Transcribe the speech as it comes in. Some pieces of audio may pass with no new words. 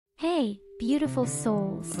Hey, beautiful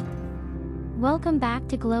souls. Welcome back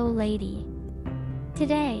to Glow Lady.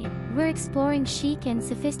 Today, we're exploring chic and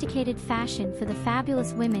sophisticated fashion for the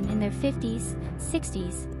fabulous women in their 50s,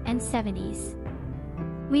 60s, and 70s.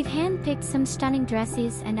 We've handpicked some stunning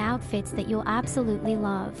dresses and outfits that you'll absolutely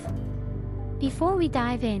love. Before we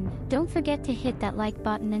dive in, don't forget to hit that like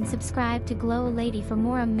button and subscribe to Glow Lady for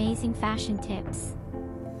more amazing fashion tips.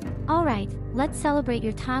 Alright, let's celebrate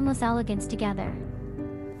your timeless elegance together.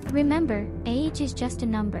 Remember, age is just a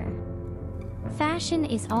number. Fashion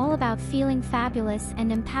is all about feeling fabulous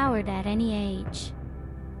and empowered at any age.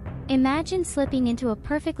 Imagine slipping into a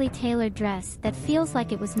perfectly tailored dress that feels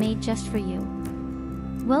like it was made just for you.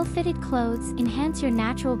 Well-fitted clothes enhance your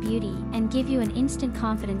natural beauty and give you an instant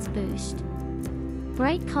confidence boost.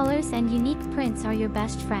 Bright colors and unique prints are your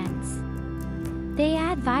best friends. They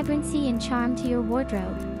add vibrancy and charm to your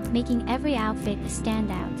wardrobe, making every outfit a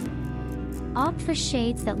standout. Opt for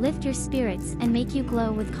shades that lift your spirits and make you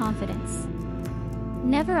glow with confidence.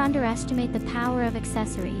 Never underestimate the power of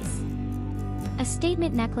accessories. A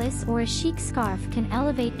statement necklace or a chic scarf can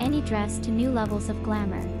elevate any dress to new levels of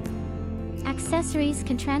glamour. Accessories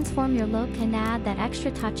can transform your look and add that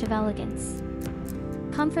extra touch of elegance.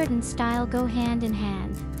 Comfort and style go hand in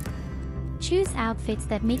hand. Choose outfits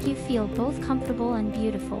that make you feel both comfortable and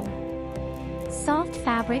beautiful. Soft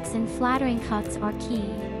fabrics and flattering cuts are key.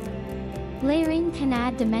 Layering can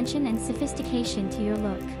add dimension and sophistication to your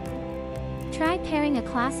look. Try pairing a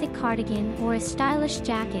classic cardigan or a stylish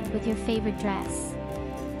jacket with your favorite dress.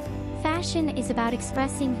 Fashion is about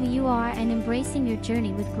expressing who you are and embracing your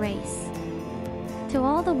journey with grace. To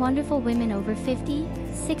all the wonderful women over 50,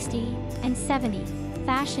 60, and 70,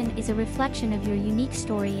 fashion is a reflection of your unique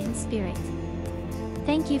story and spirit.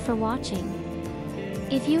 Thank you for watching.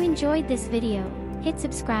 If you enjoyed this video, hit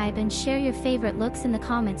subscribe and share your favorite looks in the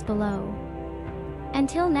comments below.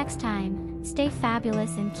 Until next time, stay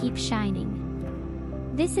fabulous and keep shining.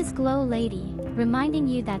 This is Glow Lady, reminding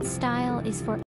you that style is for